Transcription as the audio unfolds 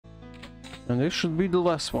And this should be the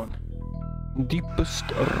last one. Deepest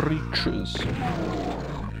reaches.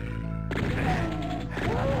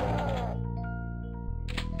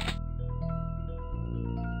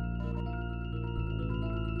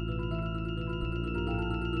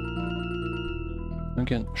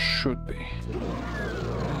 Again, should be.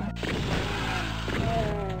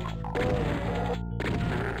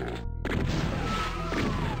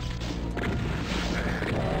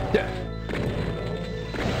 Yeah.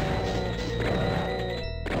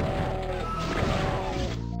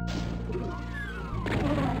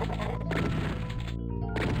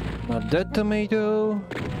 Now that tomato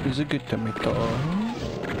is a good tomato.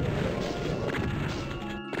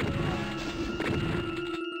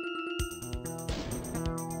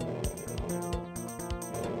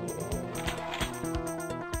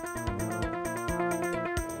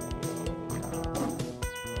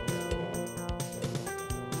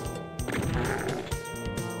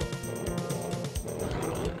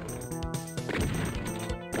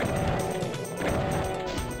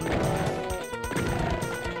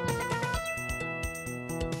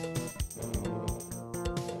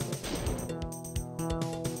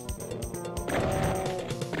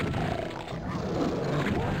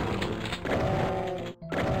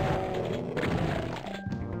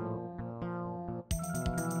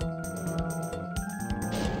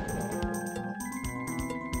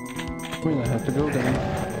 I mean, I have to go down.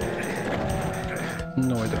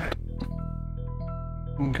 No, I don't.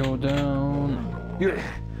 Go down here.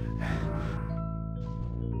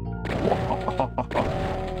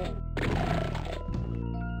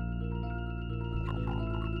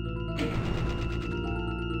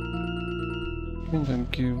 And then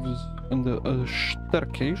gives the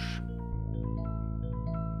staircase.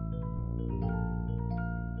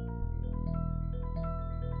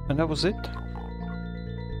 And that was it.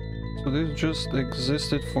 So this just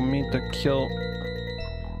existed for me to kill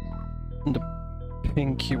the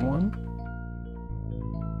pinky one.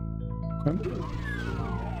 Okay.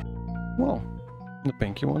 Well, the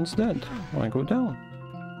pinky one's dead. I go down.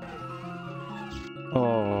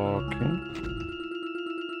 Okay.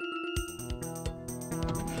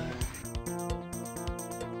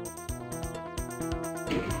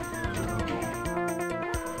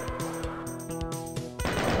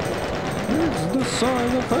 It's the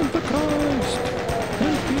sign of Antichrist!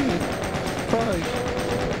 Antichrist!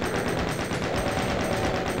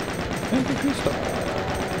 Anticristo!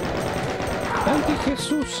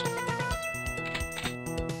 Anti-Jesus!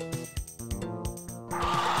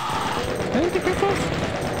 Anti-Jesus!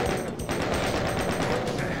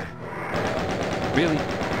 Really?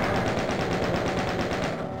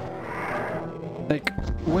 Like,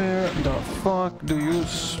 where the fuck do you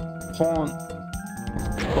spawn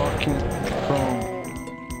fucking from?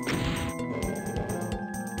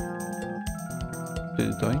 Did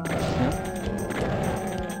it die? Yeah.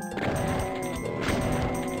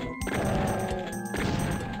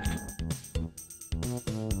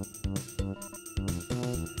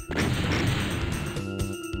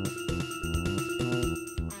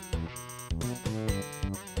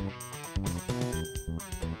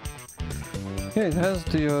 Yeah, it has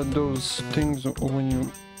the those things when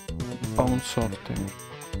you bounce off things.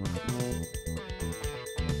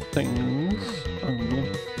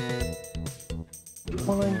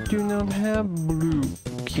 Well, I do not have blue.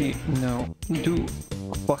 Okay, now do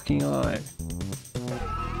fucking I.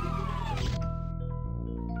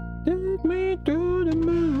 Take me to the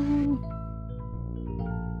moon,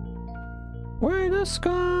 where the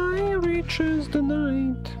sky reaches the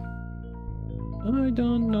night. I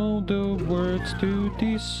don't know the words to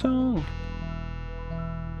this song,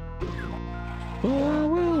 so I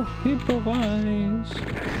will improvise.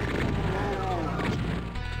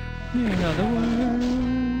 In other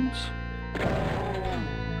words,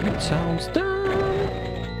 it sounds dumb.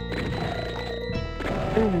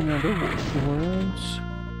 In other words,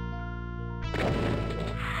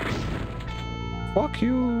 fuck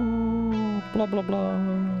you, blah blah blah.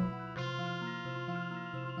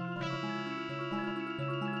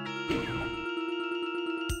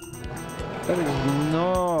 That is no.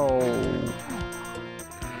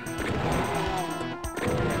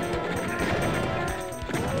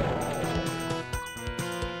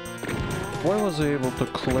 Why was I able to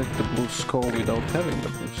collect the blue skull without having the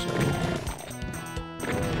blue skull?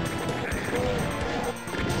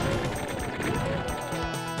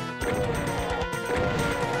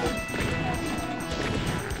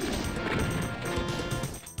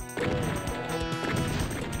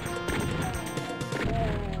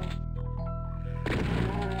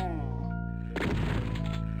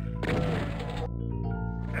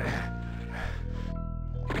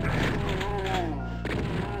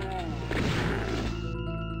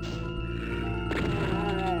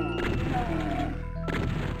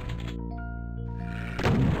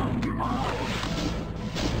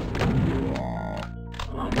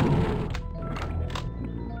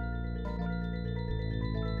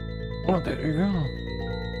 Oh, there you go.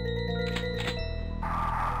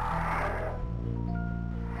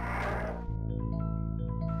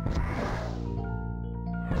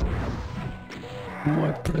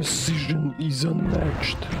 My precision is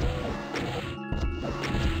unmatched.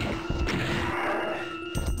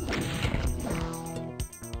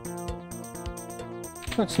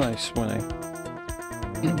 That's nice when I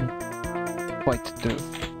fight to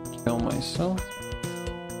kill myself.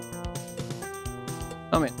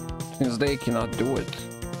 I mean, since they cannot do it,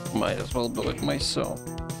 might as well do it myself.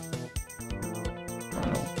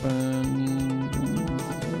 Open.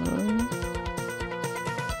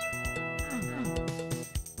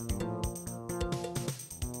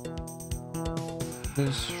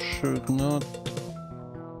 This should not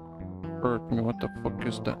hurt me. What the fuck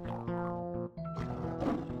is that?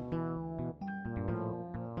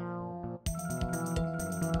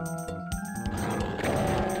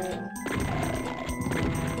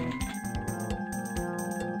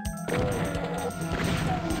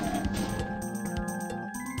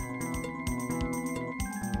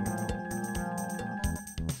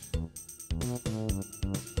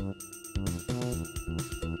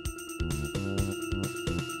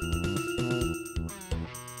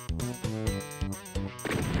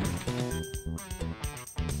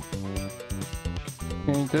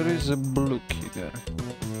 Okay, there is a blue key there.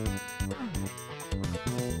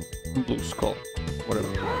 Blue skull, whatever.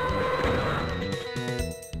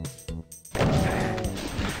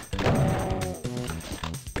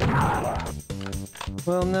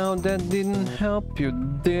 Well, now that didn't help you,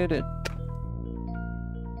 did it?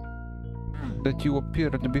 That you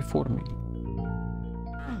appeared before me.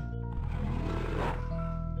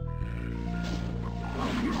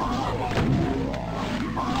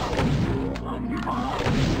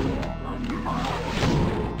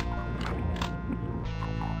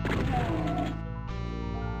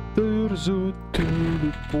 There's a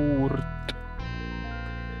teleport.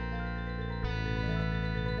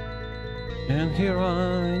 And here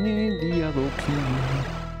I need the yellow key.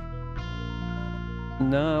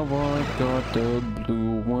 Now I got the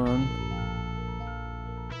blue one.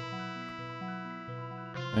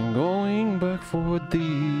 I'm going back for D.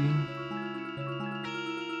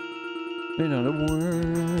 In other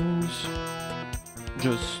words,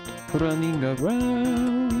 just running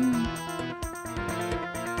around.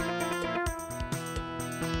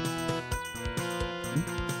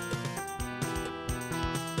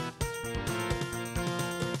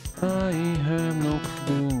 I have no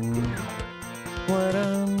clue what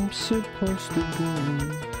I'm supposed to do.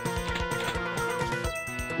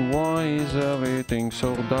 Why is everything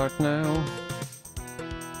so dark now?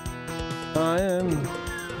 I am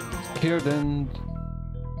scared and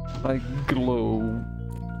I glow.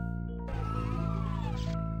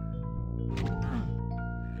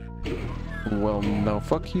 Well, now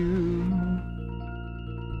fuck you.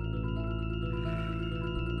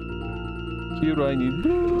 Here I need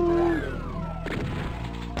blue.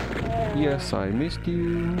 Yes, I missed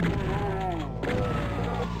you.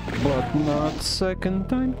 But not second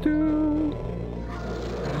time too.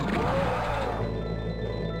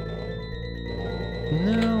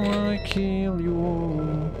 Now I kill you all.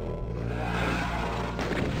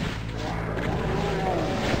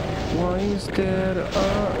 Why is there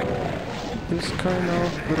this kind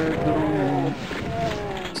of red room?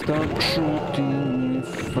 Stop shooting me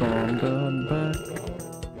from the back.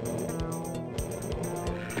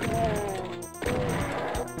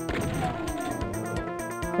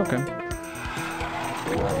 Okay.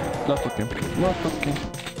 Not okay. Not okay.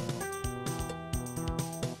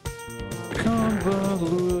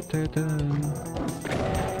 Convoluted.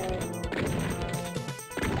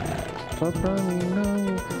 Stop running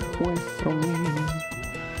away from me.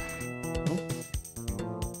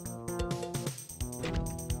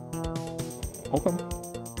 Okay.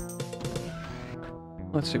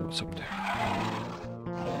 Let's see what's up there.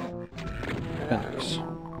 Enemies.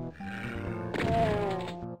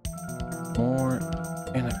 More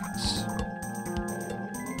enemies.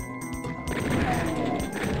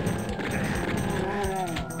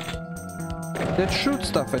 That shoot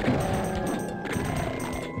stuff at me.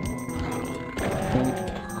 And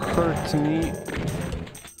hurt me.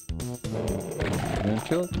 And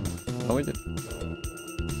killed? Oh, we did.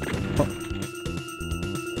 Oh.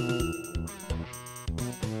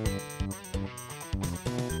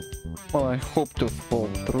 Well, I hope to fall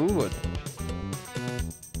through it.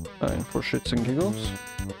 For shits and giggles.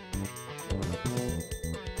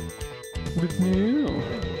 Good news.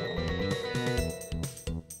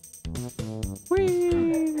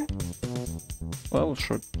 Whee! Well,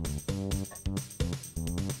 short.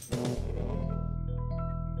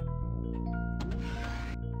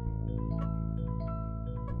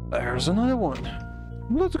 There's another one.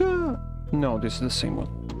 Let's go. No, this is the same one.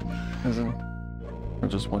 Isn't it? I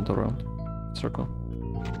just went around. Circle.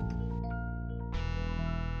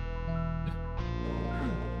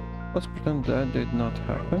 Let's pretend that did not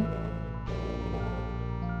happen.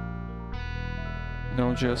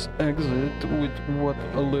 Now just exit with what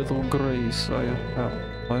a little grace I have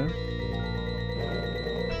left.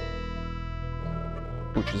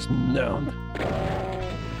 Which is none.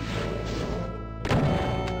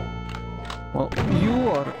 Well, you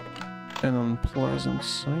are an unpleasant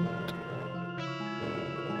sight.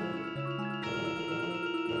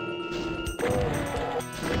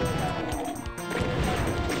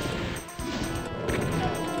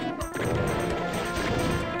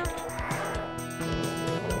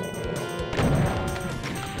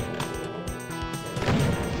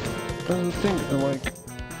 That's the thing, like,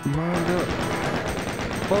 mother.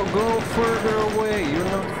 Well, go further away, you're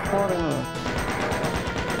not far enough.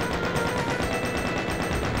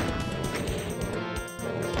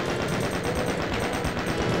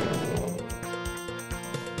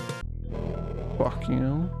 Fuck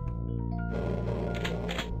you.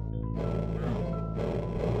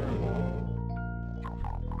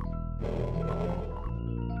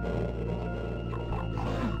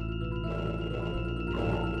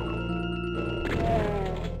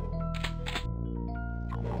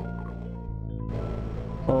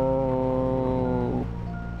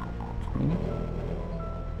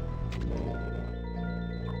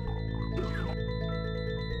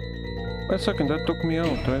 Wait a second, that took me out.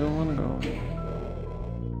 I don't want to go.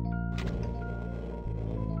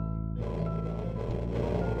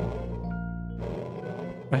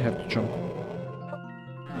 I have to jump.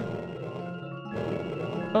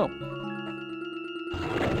 Oh.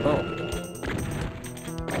 Oh.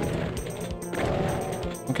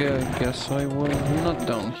 Okay, I guess I was not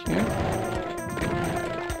down here.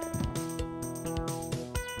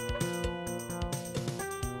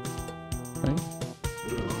 Okay.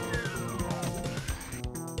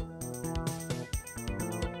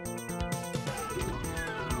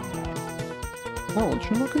 Oh, would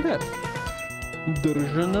you look at that?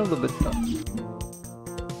 Drżna lobetta.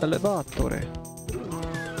 Elevatore.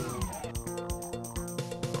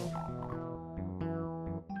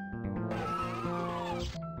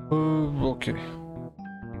 Okay.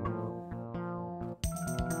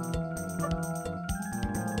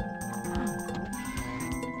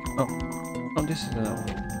 Oh, this is an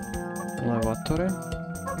elevatore.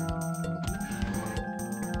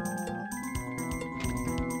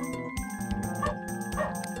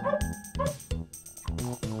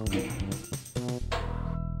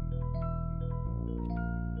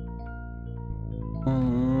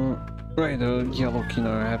 Right, the yellow key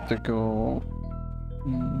now I have to go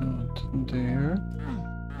not there.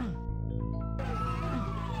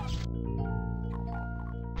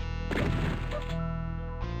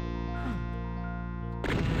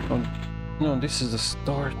 Oh, no, this is the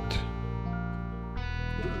start.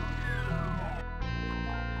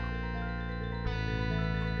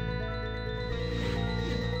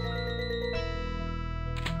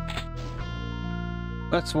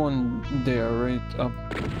 That's one there, right up.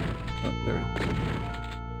 Up there.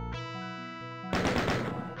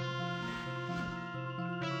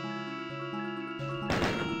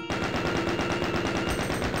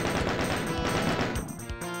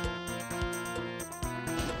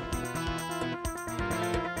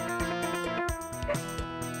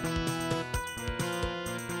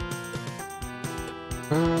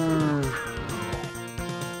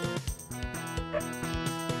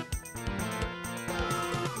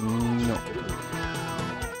 No.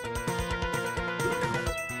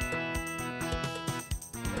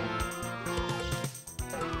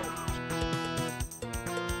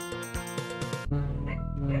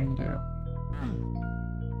 There.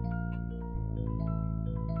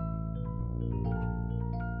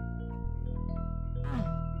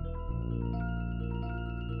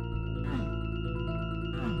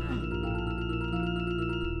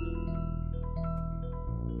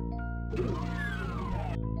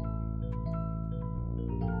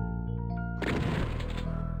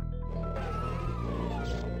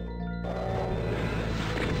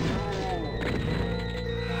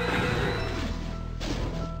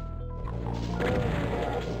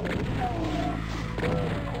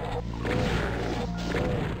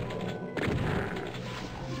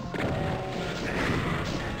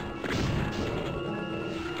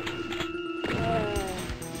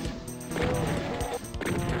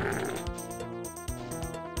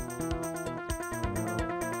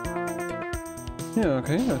 Yeah,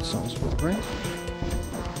 okay, that sounds about right.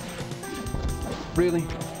 Really?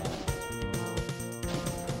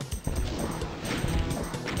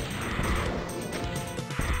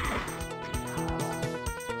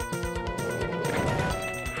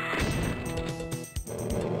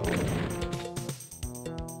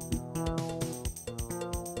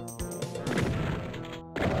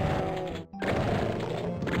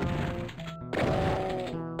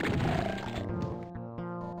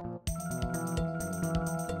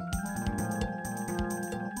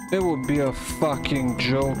 It would be a fucking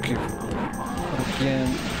joke if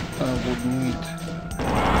again I would need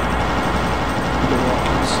the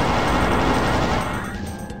rockets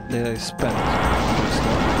that I spent this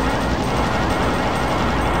time.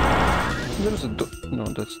 There's a door. No,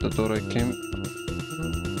 that's the door I came.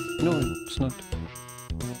 No, it's not.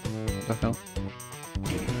 What the hell?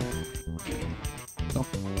 No.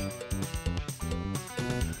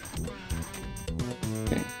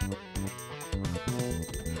 Okay.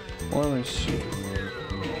 Well, I see.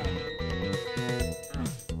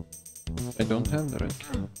 I don't have the red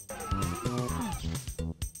key.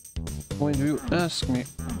 Why do you ask me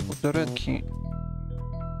for the red key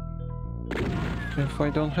if I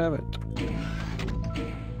don't have it?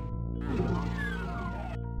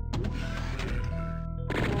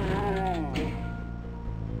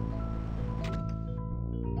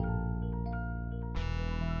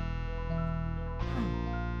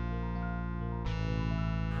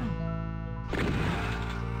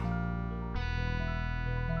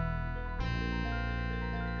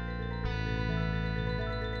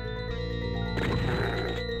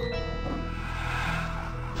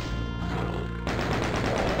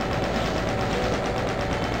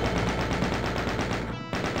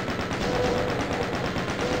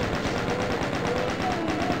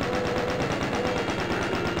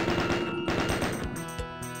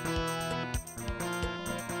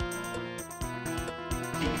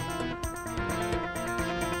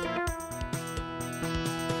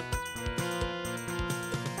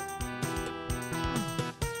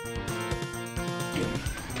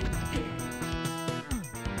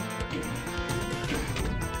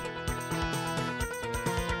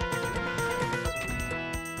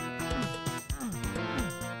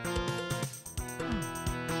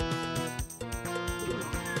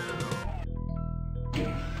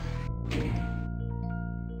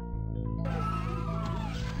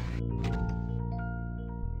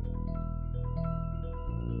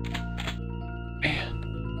 Man.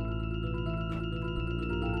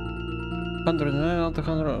 109 out of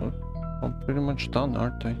 100. I'm pretty much done,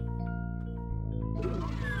 aren't I?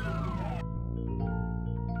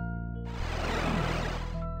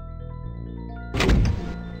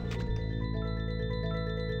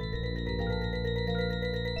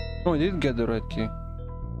 Oh, I did get the red key.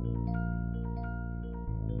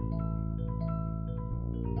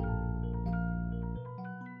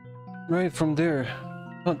 Right from there.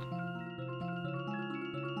 Not